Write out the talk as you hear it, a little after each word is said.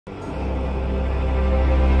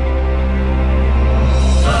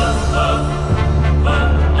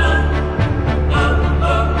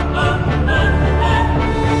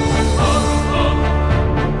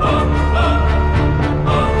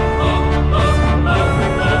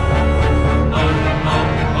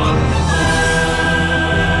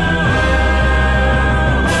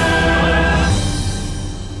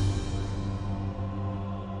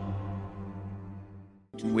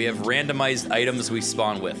randomized items we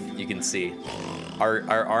spawn with. You can see. Our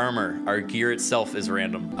armor, our gear itself is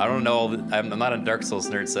random. I don't know all I'm not a Dark Souls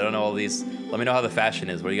nerd, so I don't know all these. Let me know how the fashion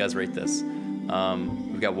is. What do you guys rate this?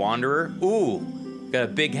 We've got Wanderer. Ooh, got a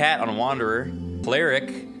big hat on Wanderer.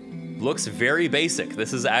 Cleric looks very basic.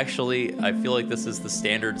 This is actually, I feel like this is the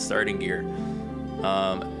standard starting gear.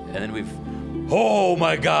 And then we've, oh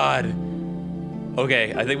my God.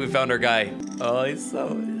 Okay, I think we found our guy. Oh, he's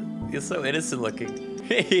so innocent looking.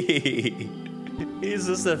 He's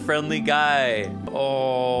just a friendly guy.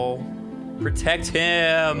 Oh, protect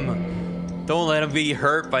him. Don't let him be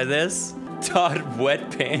hurt by this. Dawde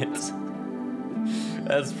Wetpant.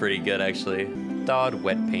 That's pretty good, actually. Dawde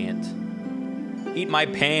Wetpant. Eat my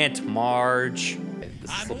pant, Marge.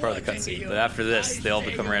 This is still part of the cutscene, but after this, they all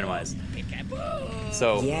become randomized.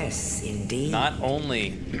 So, yes, indeed. Not only...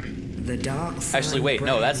 The dark side actually, wait,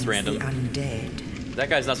 no, that's random. the undead. That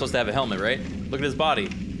guy's not supposed to have a helmet, right? Look at his body.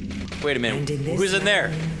 Wait a minute. Who's in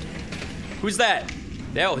there? Who's that?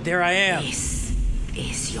 Oh, there I am. This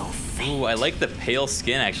is your fate. Ooh, I like the pale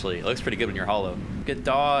skin, actually. It looks pretty good when you're hollow. Look at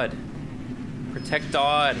Dawde. Protect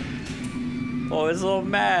Dawde. Oh, his little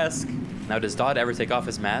mask. Now, does Dawde ever take off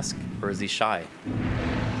his mask, or is he shy?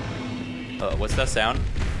 What's that sound?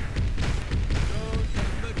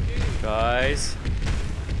 Guys.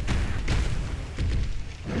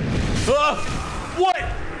 Ah! What?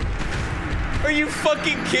 Are you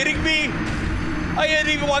fucking kidding me? I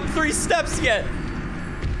hadn't even walked 3 steps yet.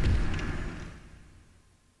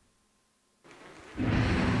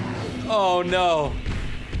 Oh no.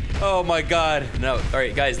 Oh my God. No. All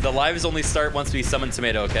right, guys, the lives only start once we summon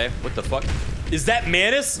Tomato, okay? What the fuck? Is that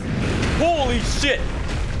Manus? Holy shit.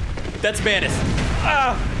 That's Manus.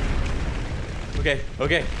 Ah. Okay.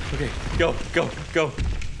 Go.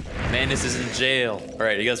 Manus is in jail. All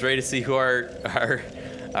right, you guys ready to see who our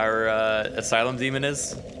asylum demon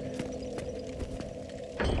is?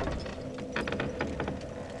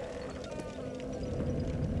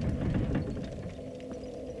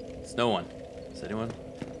 It's no one. Is anyone?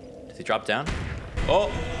 Does he drop down? Oh!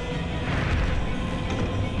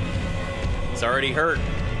 It's already hurt.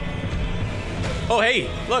 Oh, hey,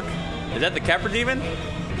 look. Is that the Capra demon?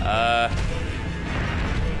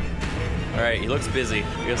 All right, he looks busy.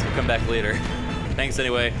 I guess we'll come back later. Thanks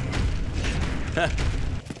anyway.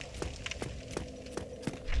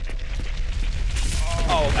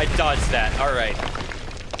 Oh, I dodged that. All right.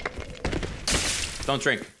 Don't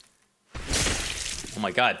drink. Oh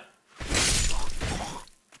my God.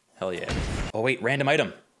 Hell yeah. Oh wait, random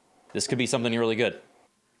item. This could be something really good.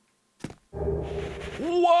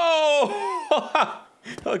 Whoa!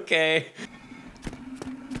 Okay.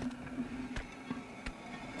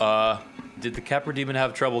 Did the Capra demon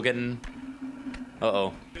have trouble getting...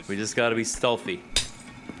 Uh-oh. We just gotta be stealthy.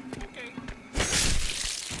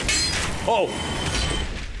 Oh!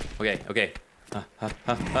 Okay.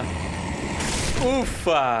 Oof!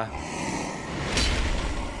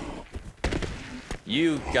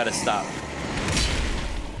 You gotta stop.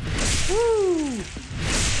 Woo!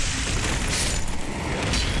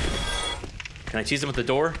 Can I cheese him with the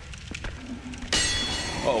door?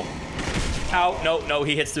 Oh. Ow, no,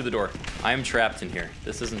 he hits through the door. I am trapped in here.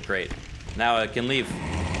 This isn't great. Now I can leave.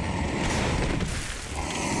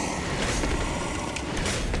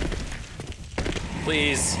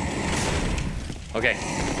 Please. Okay.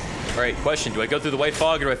 All right, question. Do I go through the white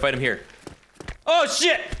fog or do I fight him here? Oh,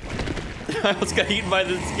 shit! I almost got eaten by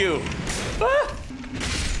the skew. Ah!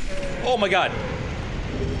 Oh my God.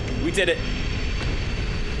 We did it.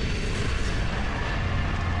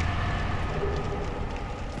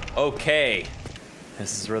 Okay.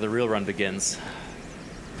 This is where the real run begins.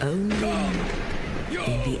 Only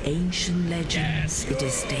in the ancient legends it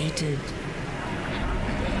is stated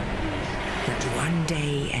that one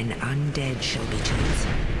day an undead shall be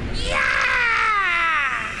chosen.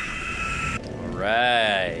 All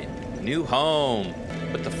right. New home.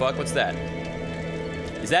 What the fuck? What's that?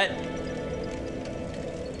 Is that...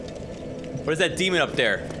 What is that demon up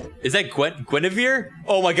there? Is that Guinevere?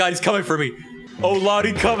 Oh my God, he's coming for me. Oh Lord,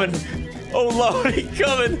 he coming. Oh Lord, he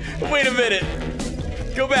coming. Wait a minute.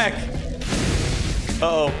 Go back.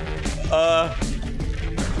 Uh-oh.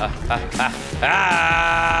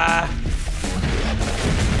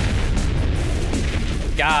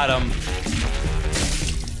 Got him.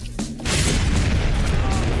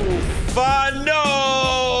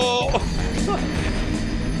 No!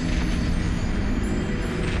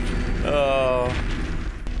 Oh.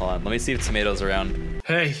 Hold on, let me see if Tomato's around.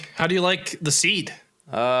 Hey, how do you like the seed?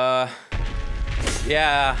 Yeah.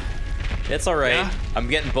 It's alright. Yeah? I'm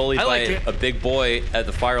getting bullied by a big boy at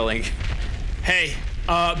the Firelink. Hey,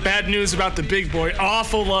 Bad news about the big boy.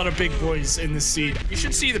 Awful lot of big boys in this seed. You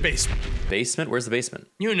should see the basement. Basement? Where's the basement?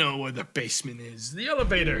 You know where the basement is. The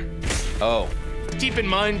elevator. Oh. Keep in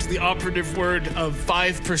mind the operative word of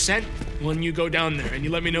 5% when you go down there, and you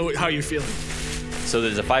let me know how you're feeling. So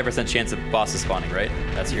there's a 5% chance of bosses spawning, right?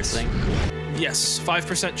 That's what you're saying? Yes,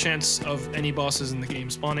 5% chance of any bosses in the game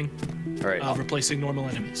spawning. All right. Replacing normal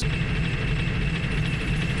enemies.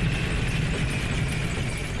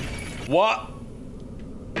 What?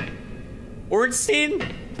 Ornstein?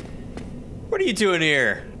 What are you doing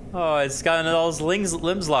here? Oh, it's got all his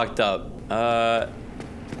limbs locked up. Oh.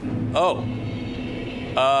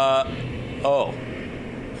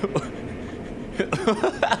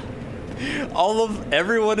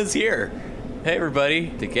 Everyone is here. Hey, everybody.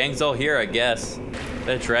 The gang's all here, I guess. Is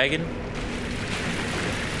that a dragon?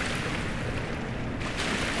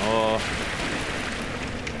 Oh,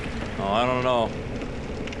 I don't know.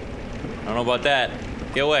 I don't know about that.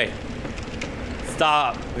 Get away.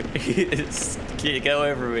 Stop. Get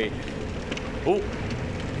away from me. Oh,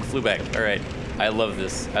 he flew back. All right. I love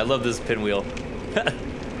this. I love this pinwheel.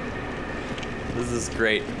 This is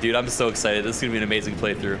great. Dude, I'm so excited. This is going to be an amazing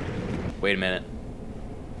playthrough. Wait a minute.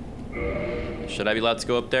 Should I be allowed to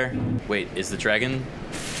go up there? Wait, is the dragon?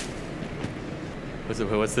 What's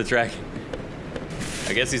the dragon?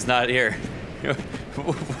 I guess he's not here.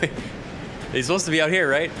 He's supposed to be out here,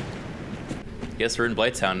 right? Guess we're in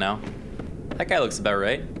Blighttown now. That guy looks about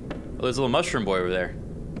right. Oh, there's a little mushroom boy over there.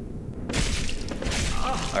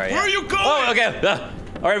 All right. Where are you going? Oh, okay.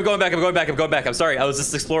 All right, I'm going back. I'm sorry. I was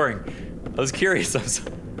just exploring. I was curious. I'm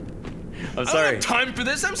sorry. I don't have time for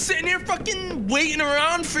this. I'm sitting here fucking waiting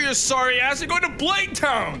around for your sorry ass to go to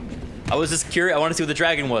Blighttown. I was just curious. I want to see what the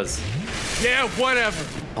dragon was. Yeah, whatever.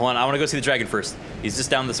 Hold on. I want to go see the dragon first. He's just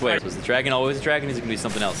down this way. Was the dragon always a dragon? Is it gonna be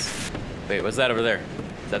something else? Wait, what's that over there?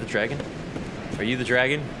 Is that the dragon? Are you the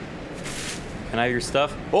dragon? Can I have your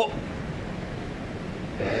stuff? Oh!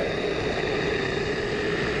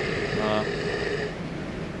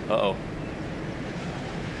 Uh-oh.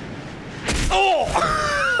 Oh!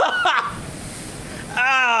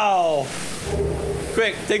 Ow!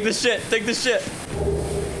 Quick, take the shit.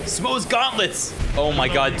 Smo's gauntlets. Oh my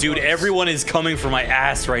god, dude, everyone is coming for my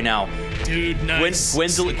ass right now. Dude, nice.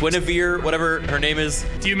 Guinevere, whatever her name is.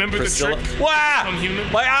 Do you remember Priscilla? the trick? Wow! I'm human.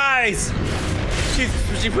 My eyes!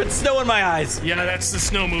 She put snow in my eyes. Yeah, that's the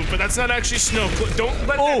snow move, but that's not actually snow. Don't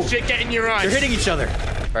let that shit get in your eyes. They're hitting each other.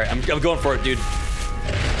 All right, I'm going for it, dude.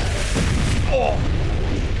 Oh!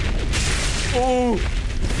 Oh!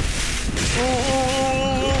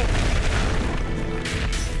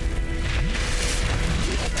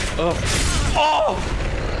 Oh! Oh!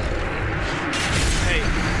 Hey,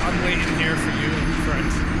 I'm waiting here for you,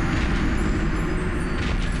 friends.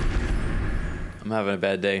 I'm having a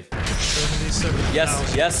bad day. Yes.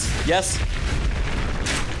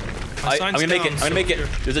 I'm gonna make it.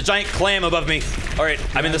 There's a giant clam above me. All right,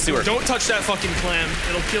 I'm in the sewer. Don't touch that fucking clam.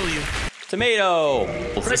 It'll kill you. Tomato.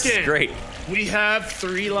 This is great. We have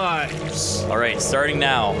 3 lives. All right, starting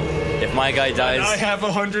now. If my guy dies, I have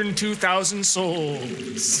 102,000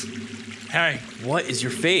 souls. Hey, what is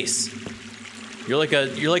your face? You're like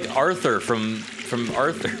Arthur from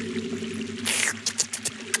Arthur.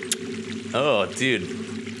 Oh, dude.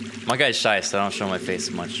 My guy's shy, so I don't show my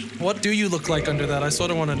face much. what do you look like under that? I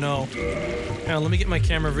sort of want to know. Hang on, let me get my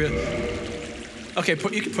camera real. Okay,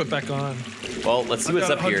 you can put back on. Well, let's see what's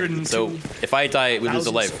up here. So, if I die, we lose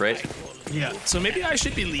a life, right? Yeah. So maybe I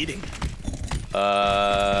should be leading. Don't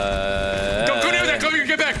go near that. Go,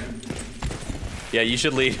 get back. Yeah, you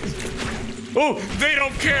should lead. Oh, They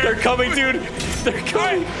don't care. they're coming, dude. They're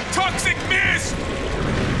coming. Toxic mist.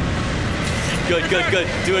 Good.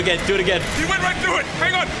 Do it again. He went right through it.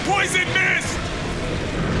 Hang on. Poison mist.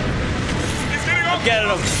 He's getting up. I'm getting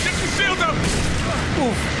him. Get your shield up.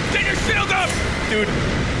 Oof. Get your shield up. Dude.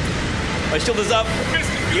 My shield is up. Mist,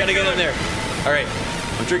 You gotta get in there. All right.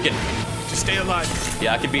 I'm drinking. Just stay alive.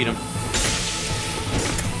 Yeah, I can beat him.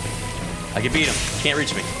 Can't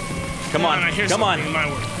reach me. Come on. I hear Come on. something in my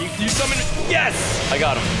work. You summon me. Yes! I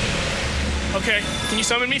got him. Okay. Can you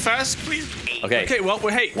summon me fast, please? Okay. Okay, well,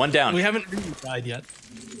 hey. One down. We haven't died yet.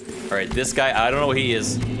 All right, this guy, I don't know what he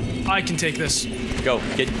is. I can take this. Go.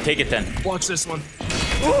 Take it then. Watch this one.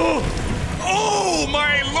 Oh,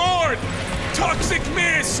 my lord! Toxic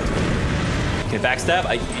mist! Okay, backstab?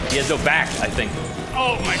 He has no back, I think.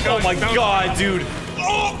 Oh my god. Oh my god, dude.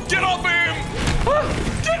 Oh, get off of him!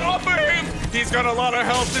 Get off of him! He's got a lot of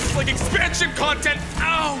health. This is like expansion content.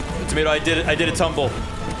 Ow! Tomato, I did a tumble.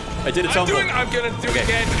 I'm gonna do it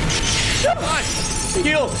again.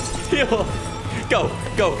 Heal. Go.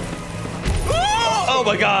 Oh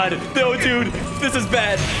my god. No, dude. This is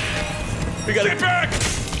bad. We gotta Get back!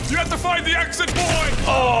 You have to find the exit point!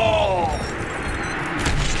 Oh!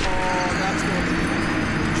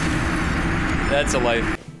 That's a life.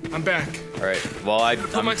 I'm back. All right. Well,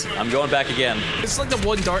 I'm going back again. It's like the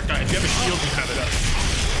one dark guy. If you have a shield, you have it up.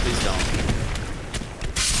 Please don't.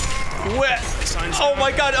 Wet. Oh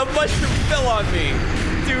my God! A mushroom fell on me,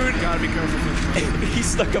 dude. Gotta be careful. He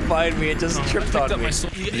stuck up behind me and just tripped on me.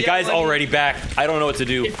 The guy's already back. I don't know what to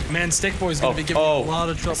do. Man, Stick Boy's gonna be giving me a lot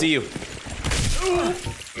of trouble. See you.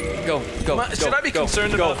 Go. Should I be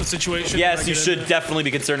concerned about the situation? Yes, you should definitely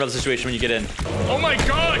be concerned about the situation when you get in. Oh my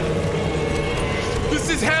God! This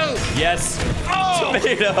is hell! Yes. Oh!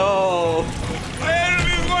 Tomato! My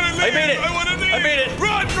enemies want to leave! I made it! I want to leave! I made it!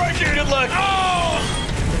 Run, Criken! Good luck! Oh!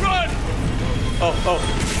 Run! Oh.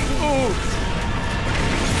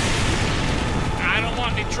 I don't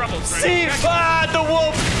want any trouble, See, the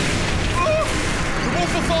wolf! The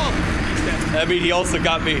wolf will fall! I mean, he also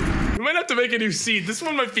got me. We might have to make a new seed. This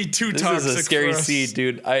one might be too toxic. This is a scary seed,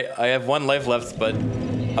 dude. I have 1 life left, but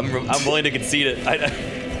I'm willing to concede it.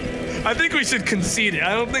 I think we should concede it.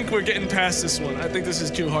 I don't think we're getting past this one. I think this is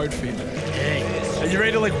too hard for you. Dang. Are you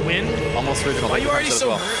ready to like win? Almost ready to Why are you already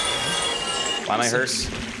so hurt? Why am I hurt?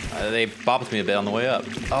 They bopped me a bit on the way up.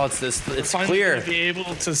 Oh, it's clear. Gonna be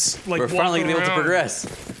able to like. We're finally gonna be able to progress.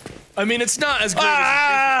 I mean, it's not as good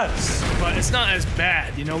as but it's not as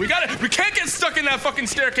bad, you know. We can't get stuck in that fucking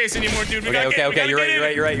staircase anymore, dude. Okay.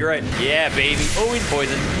 You're right. Yeah, baby. Oh, he's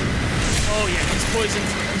poisoned. Oh yeah, he's poisoned.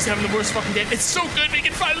 He's having the worst fucking day. It's so good we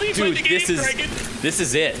can finally play the game, Criken. This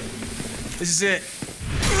is it. This is it.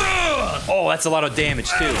 Oh, that's a lot of damage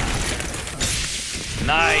too.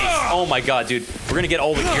 Nice. Oh my God, dude. We're gonna get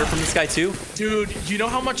all the gear from this guy too. Dude, do you know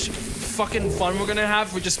how much fucking fun we're gonna have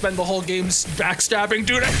if we just spend the whole game backstabbing,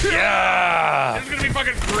 dude? Yeah. It's gonna be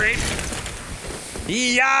fucking great.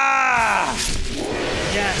 Yeah.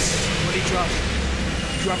 Yes. What did he drop?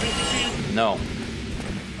 Drop anything for you? No.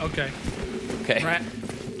 Okay.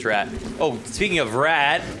 Rat. Oh, speaking of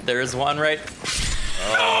rat, there is one right.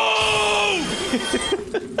 No!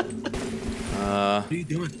 What are you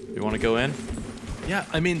doing? You want to go in? Yeah,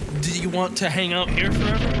 I mean, do you want to hang out here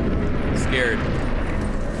forever? I'm scared.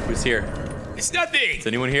 Who's here? It's nothing. Is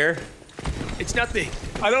anyone here? It's nothing.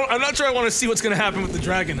 I'm not sure I want to see what's gonna happen with the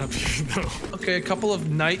dragon up here, though. Okay, a couple of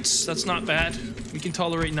knights. That's not bad. We can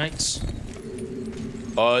tolerate knights.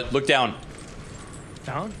 Look down.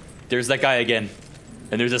 Down? There's that guy again.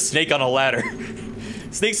 And there's a snake on a ladder.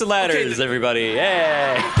 Snakes and ladders, everybody.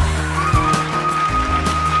 Yay!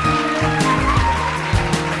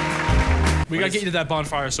 We gotta get you to that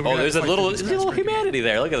bonfire, so we're there's a little humanity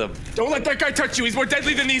there. Look at them. Don't let that guy touch you. He's more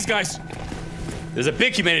deadly than these guys. There's a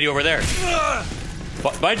big humanity over there.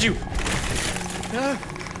 Behind you.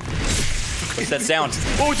 What's that sound?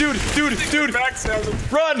 Oh, dude.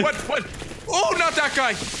 Run! What? Oh, not that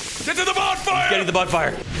guy. Get to the bonfire! Get to the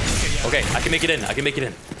bonfire. Okay, I can make it in.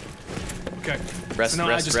 Okay. Rest.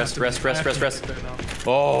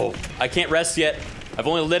 Oh, I can't rest yet. I've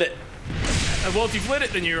only lit it. Well, if you've lit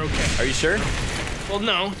it, then you're okay. Are you sure? Well,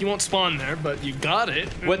 no, you won't spawn there, but you got it.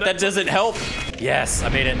 What? That doesn't help. Yes, I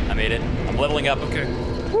made it. I'm leveling up. Okay.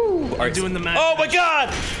 Woo! You're doing the magic. Oh my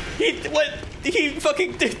God! He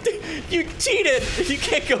fucking did. You cheated. You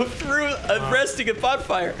can't go through resting a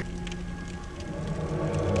bonfire.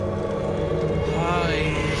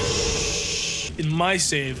 In my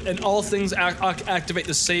save, and all things activate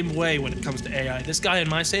the same way when it comes to AI. This guy in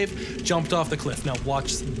my save jumped off the cliff. Now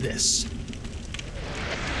watch this.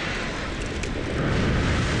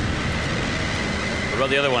 What about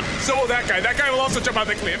the other one? So will that guy. That guy will also jump off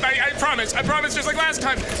the cliff. I promise, just like last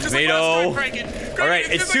time. Tomato. All right,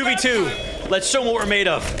 it's 2v2. Let's show them what we're made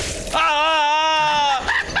of. Ah!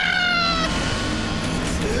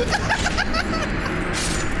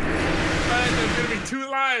 There's gonna be 2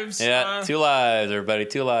 lives. Yeah, 2 lives, everybody.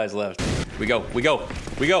 2 lives left. We go.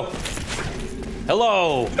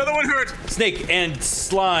 Hello. Another one hurt. Snake and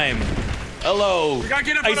slime. Hello. We gotta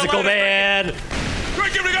get up Icicle man.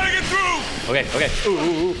 Criken, we gotta get through. Okay.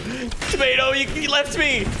 Ooh. Tomato, you left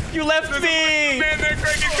me. You left me. Man, there,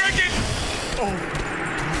 Criken. Oh.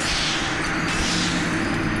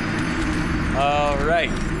 All right.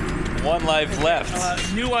 1 life left.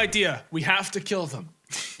 New idea. We have to kill them.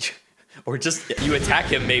 Or just you attack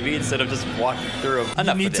him maybe instead of just walking through him.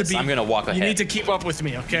 Enough of this. I'm gonna walk ahead. You need to keep up with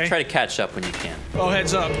me, okay? Try to catch up when you can. Oh,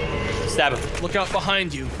 heads up. Stab him. Look out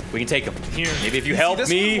behind you. We can take him. Here. Maybe if you help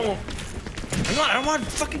me. Hang on, I don't want to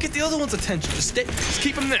fucking get the other one's attention. Just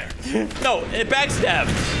keep him there. No, backstab.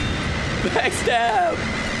 Backstab.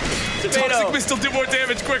 Tomato. Toxic mist will do more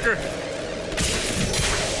damage quicker.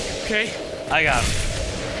 Okay. I got him.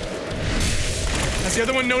 Has the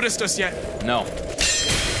other one noticed us yet? No.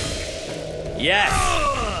 Yes!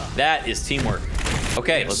 That is teamwork.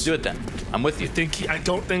 Okay, let's do it then. I'm with you. I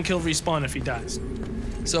don't think he'll respawn if he dies.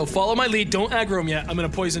 So follow my lead. Don't aggro him yet. I'm gonna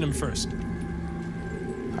poison him first.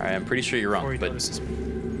 All right, I'm pretty sure you're wrong, but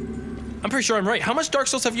I'm pretty sure I'm right. How much Dark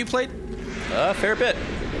Souls have you played? Fair bit.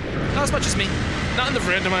 Not as much as me. Not in the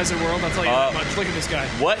randomizer world. I'll tell you that much. Look at this guy.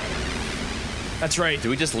 What? That's right. Do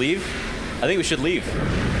we just leave? I think we should leave.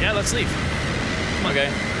 Yeah, let's leave. Come on.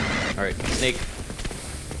 Okay. All right, snake.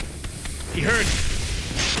 He heard.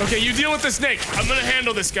 Okay, you deal with the snake. I'm gonna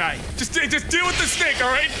handle this guy. Just deal with the snake,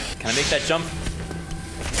 all right? Can I make that jump?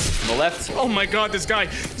 On the left. Oh my God, this guy.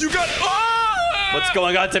 You got. Oh! What's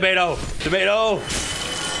going on, Tomato? Tomato.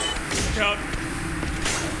 Out.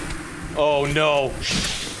 Oh no,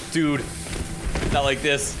 dude. Not like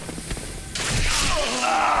this.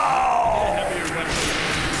 Oh!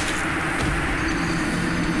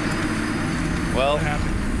 Well,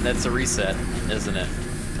 that's a reset, isn't it?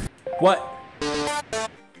 What?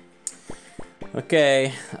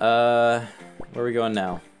 Okay, where are we going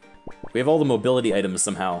now? We have all the mobility items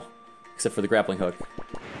somehow, except for the grappling hook.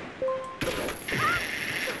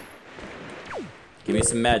 Give me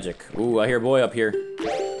some magic. Ooh, I hear a boy up here.